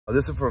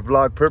This is for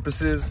vlog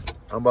purposes.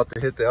 I'm about to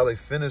hit the LA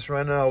Fitness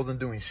right now. I wasn't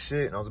doing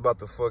shit, and I was about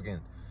to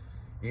fucking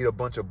eat a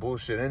bunch of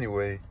bullshit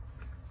anyway.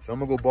 So I'm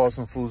gonna go ball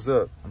some fools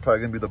up. I'm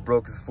probably gonna be the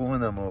brokest fool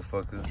in that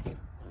motherfucker.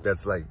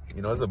 That's like,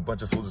 you know, there's a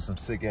bunch of fools with some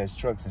sick ass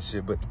trucks and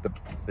shit, but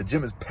the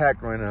gym is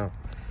packed right now.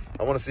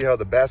 I wanna see how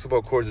the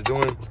basketball court is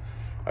doing.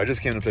 I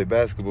just came to play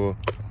basketball.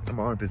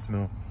 My armpit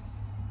smell.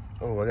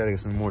 Oh, I gotta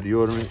get some more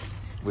deodorant,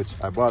 which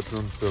I bought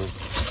some, so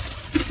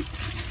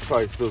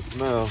probably still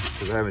smell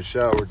because I haven't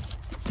showered.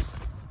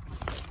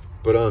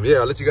 But yeah,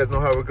 I'll let you guys know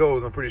how it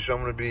goes. I'm pretty sure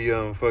I'm gonna be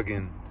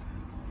fucking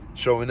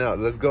showing out.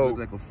 Let's go. I look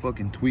like a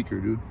fucking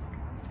tweaker, dude.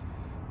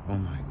 Oh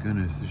my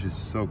goodness, it's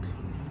just soaked.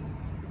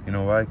 You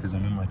know why? Because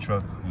I'm in my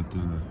truck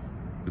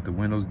with the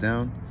windows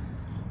down.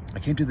 I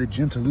came to the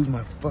gym to lose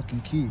my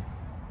fucking key.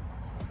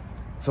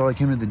 That's all I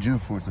came to the gym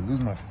for, to lose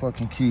my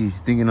fucking key,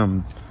 thinking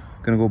I'm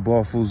gonna go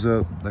ball fools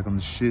up like I'm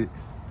the shit.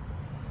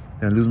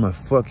 And I lose my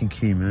fucking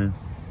key, man.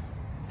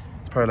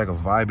 It's probably like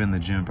a vibe in the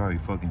gym, probably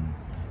fucking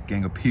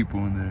gang of people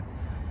in there.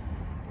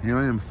 Here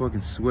I am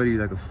fucking sweaty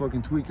like a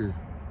fucking tweaker.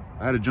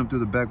 I had to jump through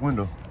the back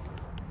window.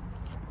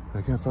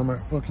 I can't find my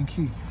fucking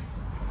key.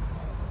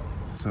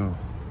 So,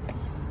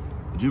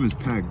 the gym is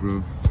packed,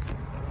 bro.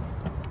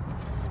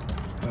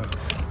 I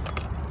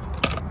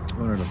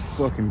wanted a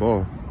fucking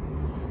ball.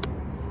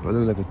 I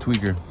look like a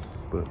tweaker,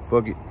 but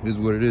fuck it. It is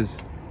what it is.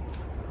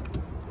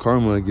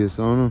 Karma, I guess.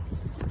 I don't know.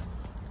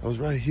 I was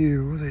right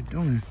here. What are they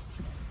doing?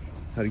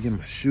 Had to get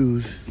my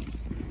shoes.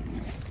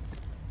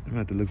 I'm gonna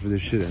have to look for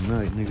this shit at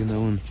night, nigga. That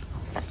one.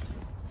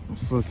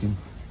 I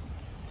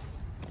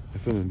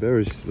feel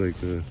embarrassed, like,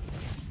 trying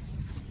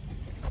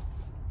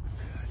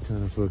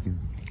to fucking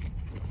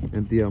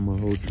empty out my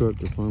whole truck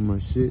to find my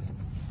shit.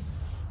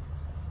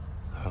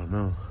 I don't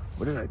know.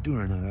 What did I do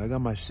right now? I got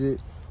my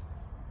shit.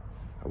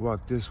 I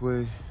walked this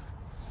way,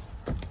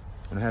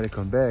 and I had to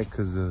come back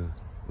because,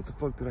 what the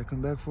fuck did I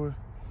come back for?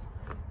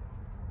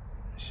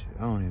 Shit,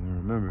 I don't even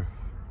remember.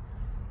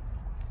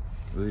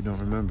 I really don't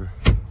remember.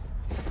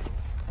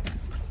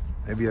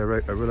 Maybe I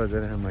realized I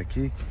didn't have my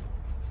key.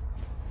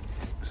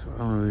 So I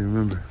don't really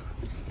remember.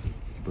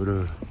 But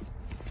I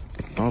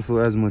don't feel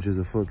as much as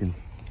a fucking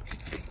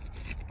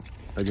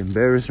like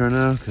embarrassed right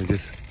now, cause I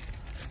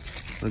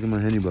guess look at my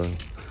Henny bottle.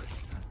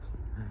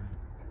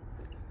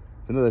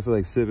 I know I feel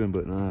like sipping,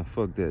 but nah,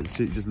 fuck that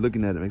shit. Just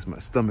looking at it makes my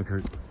stomach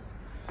hurt.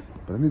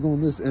 But let me go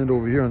on this end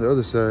over here on the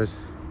other side.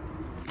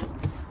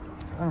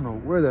 I don't know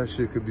where that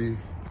shit could be.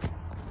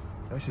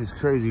 That shit's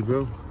crazy,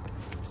 bro.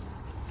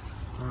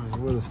 I don't know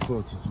where the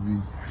fuck it could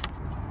be.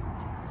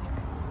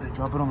 They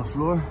drop it on the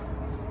floor.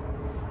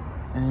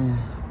 And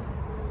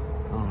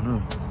I don't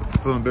know. I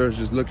feel embarrassed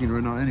just looking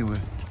right now anyway.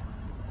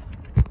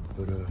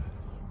 But I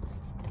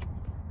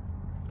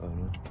don't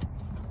know.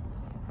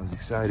 I was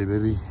excited,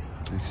 baby.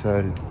 I was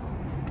excited.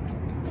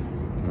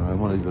 I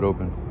want to leave it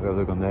open. I gotta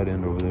look on that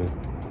end over there.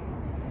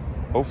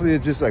 Hopefully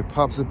it just like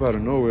pops up out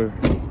of nowhere.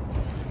 I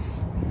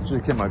should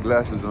have kept my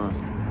glasses on.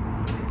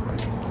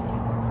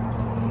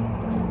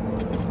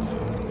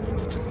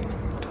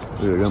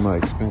 Yeah, I got my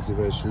expensive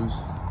ass shoes.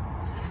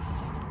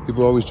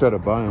 People always try to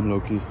buy them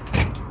low key.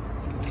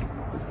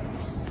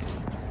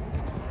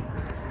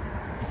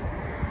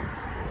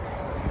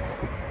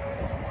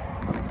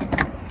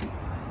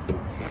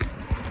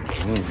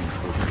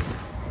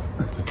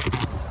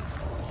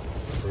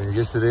 I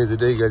guess today's the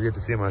day you guys get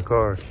to see my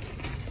car.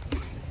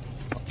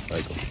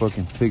 Like a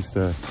fucking pigsty.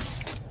 I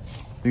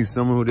think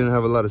someone who didn't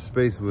have a lot of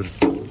space would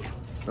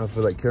not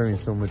feel like carrying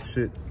so much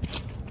shit.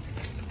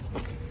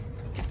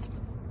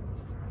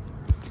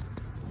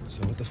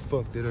 So what the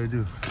fuck did I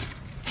do?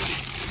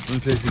 One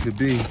place it could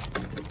be.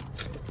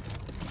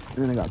 And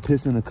then I got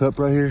piss in the cup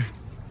right here.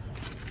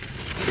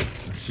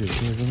 Oh, shit,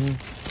 what's in here?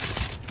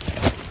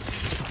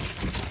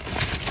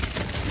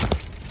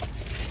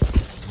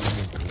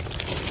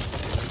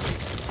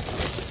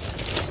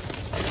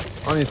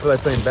 I don't even feel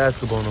like playing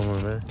basketball no more,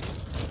 man.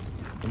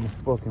 I'm a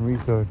fucking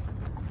retard.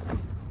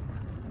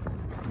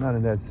 Not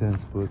in that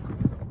sense, but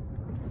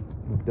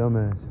I'm a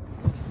dumbass.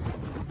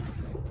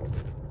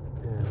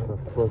 Damn, how the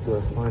fuck do I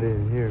find it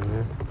in here,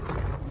 man?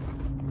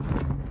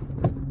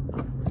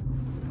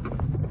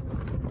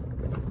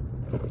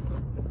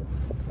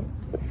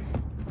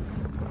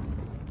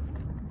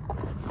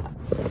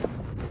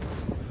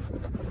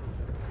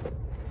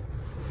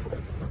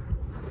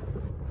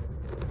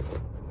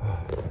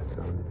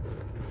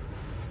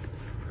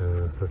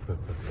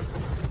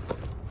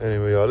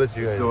 Anyway, I'll let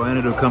you guys. So I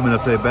ended up coming to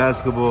play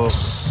basketball.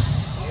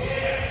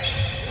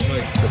 I'm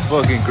like the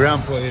fucking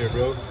grandpa here,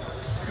 bro. Look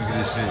at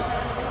this shit.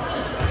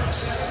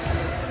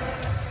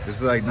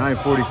 It's like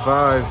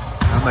 9:45.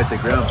 I'm like the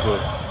grandpa.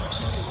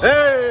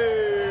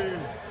 Hey!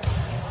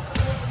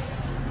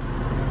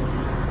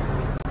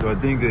 So I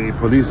think a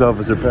police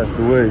officer passed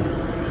away.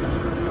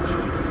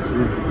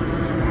 See?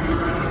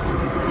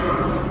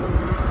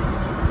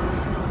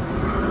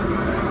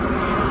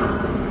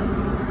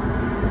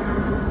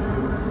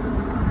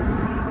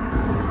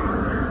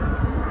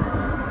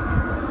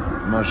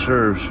 I'm not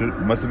sure.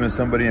 Must have been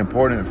somebody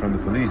important from the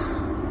police,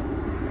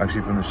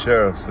 actually from the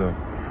sheriff. So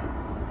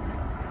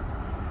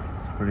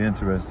Pretty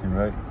interesting,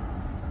 right?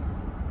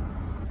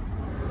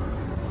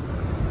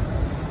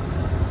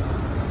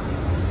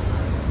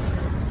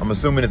 I'm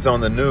assuming it's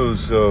on the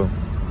news, so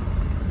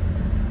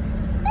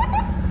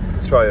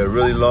it's probably a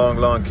really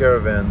long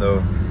caravan, though.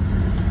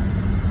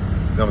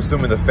 I'm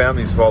assuming the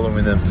family's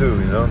following them too,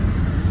 you know?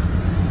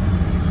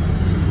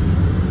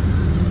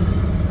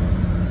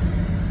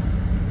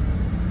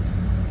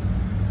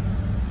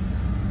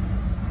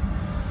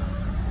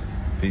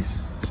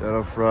 Peace. Shout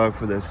out Frog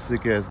for that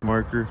sick ass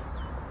marker.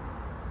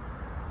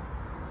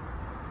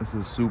 This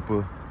is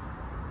Supa,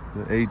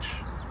 the H.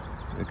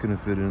 I couldn't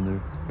fit it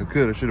in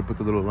there. I should have put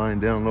the little line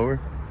down lower.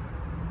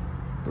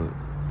 But,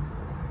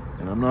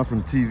 and I'm not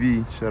from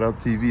TV. Shout out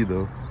TV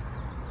though.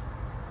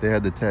 They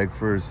had the tag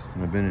first,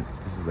 and I've been in,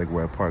 this is like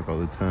where I park all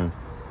the time.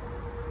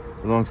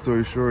 Long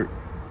story short,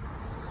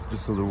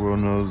 just so the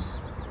world knows,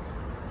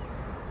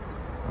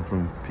 I'm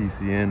from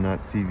PCN,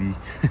 not TV.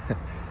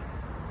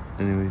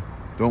 Anyway,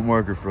 don't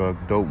marker, Frog.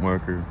 Don't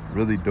marker.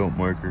 Really don't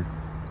marker.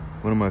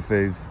 One of my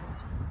faves.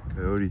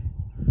 Coyote.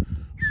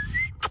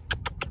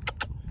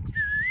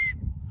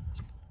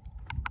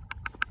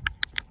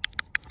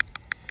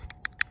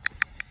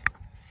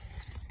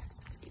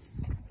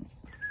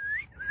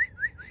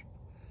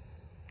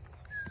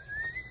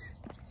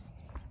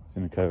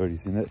 Seen a coyote,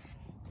 seen it?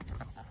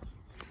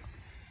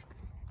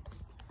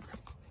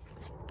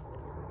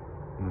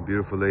 And the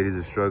beautiful ladies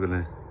are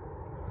struggling.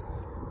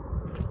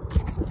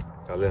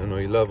 Gotta let them know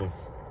you love them.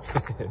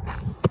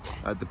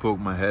 I had to poke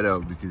my head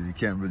out because you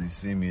can't really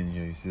see me in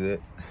here, you see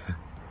that?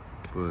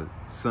 But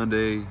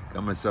Sunday,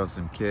 got myself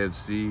some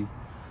KFC.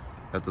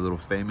 Got the little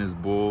famous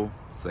bowl.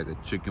 It's like a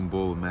chicken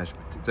bowl with mashed,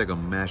 it's like a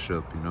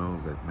mashup, you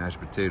know, like mashed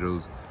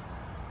potatoes,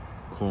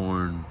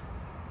 corn.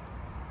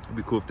 It'd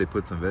be cool if they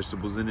put some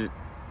vegetables in it.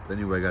 But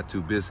anyway, I got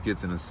 2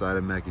 biscuits and a side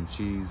of mac and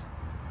cheese.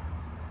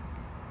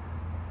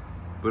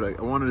 But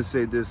I wanted to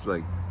say this,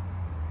 like,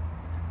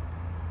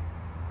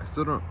 I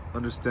still don't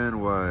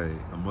understand why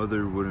a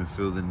mother wouldn't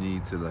feel the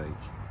need to, like,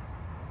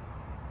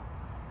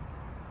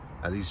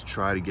 at least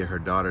try to get her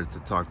daughter to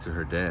talk to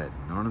her dad.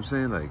 You know what I'm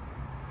saying? Like,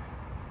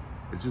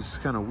 it's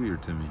just kind of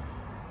weird to me.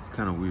 It's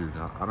kind of weird.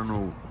 I don't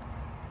know.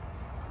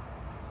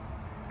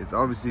 It's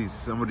obviously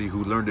somebody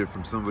who learned it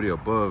from somebody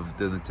above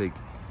doesn't take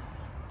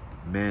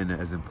men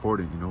as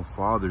important, you know,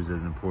 fathers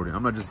as important.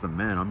 I'm not just a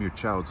man, I'm your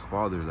child's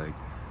father. Like,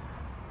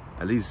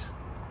 at least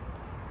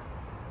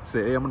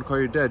say, hey, I'm gonna call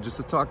your dad just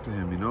to talk to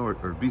him, you know, or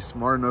be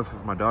smart enough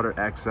if my daughter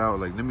acts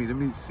out, like, let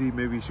me see,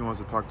 maybe she wants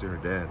to talk to her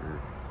dad,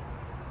 or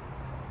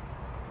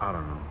I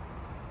don't know.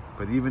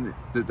 But even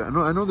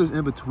I know there's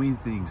in between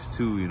things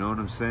too, you know what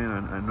I'm saying?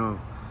 I know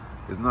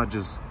it's not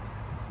just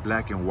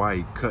black and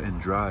white, cut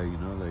and dry, you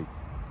know, like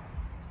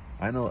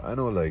I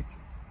know like,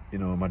 you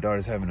know, my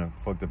daughter's having a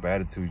fucked up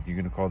attitude, you're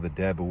gonna call the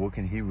dad, but what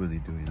can he really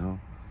do, you know?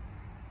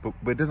 But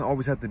it doesn't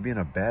always have to be in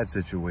a bad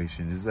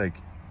situation. It's like,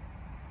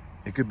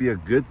 it could be a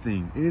good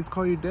thing. Hey, just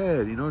call your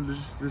dad, you know,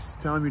 just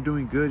tell him you're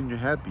doing good and you're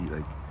happy.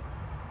 Like,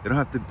 you don't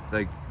have to,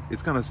 like,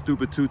 it's kind of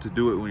stupid too to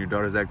do it when your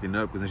daughter's acting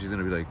up, because then she's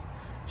gonna be like,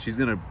 she's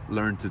gonna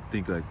learn to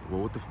think like,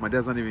 well, what the my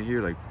dad's not even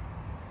here, like,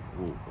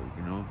 well,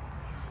 you know?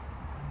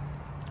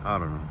 I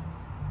don't know.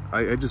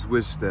 I just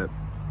wish that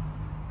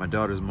my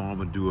daughter's mom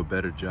would do a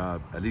better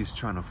job, at least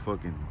trying to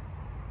fucking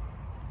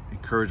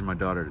encourage my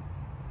daughter,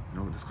 you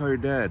know, just call your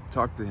dad,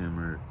 talk to him,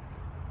 or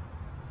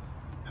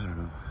I don't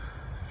know.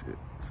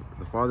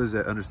 The fathers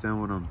that understand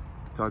what I'm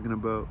talking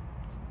about,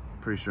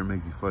 pretty sure it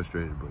makes you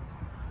frustrated, but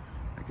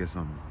I guess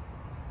I'm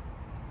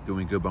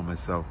doing good by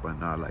myself by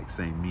not like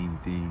saying mean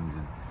things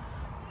and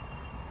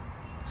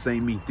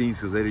saying mean things,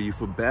 because later you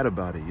feel bad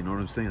about it, you know what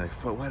I'm saying? Like,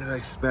 fuck, why did I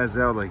spaz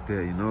out like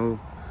that, you know?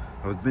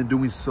 I've been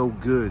doing so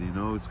good, you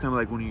know? It's kind of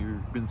like when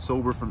you've been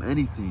sober from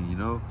anything, you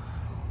know?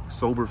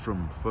 Sober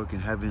from fucking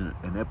having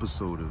an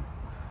episode of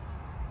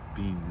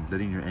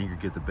letting your anger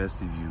get the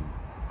best of you,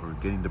 or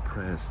getting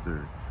depressed,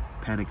 or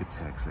panic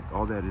attacks. Like,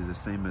 all that is the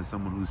same as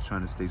someone who's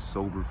trying to stay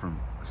sober from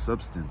a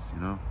substance, you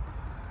know?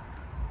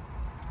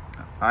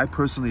 I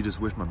personally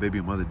just wish my baby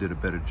mother did a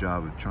better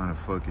job of trying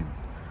to fucking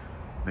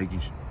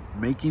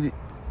making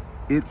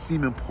it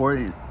seem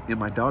important in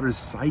my daughter's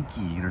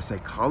psyche, in her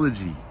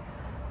psychology,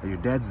 that your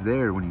dad's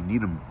there when you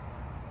need him.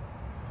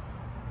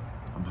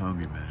 I'm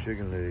hungry, man.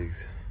 Chicken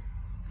legs.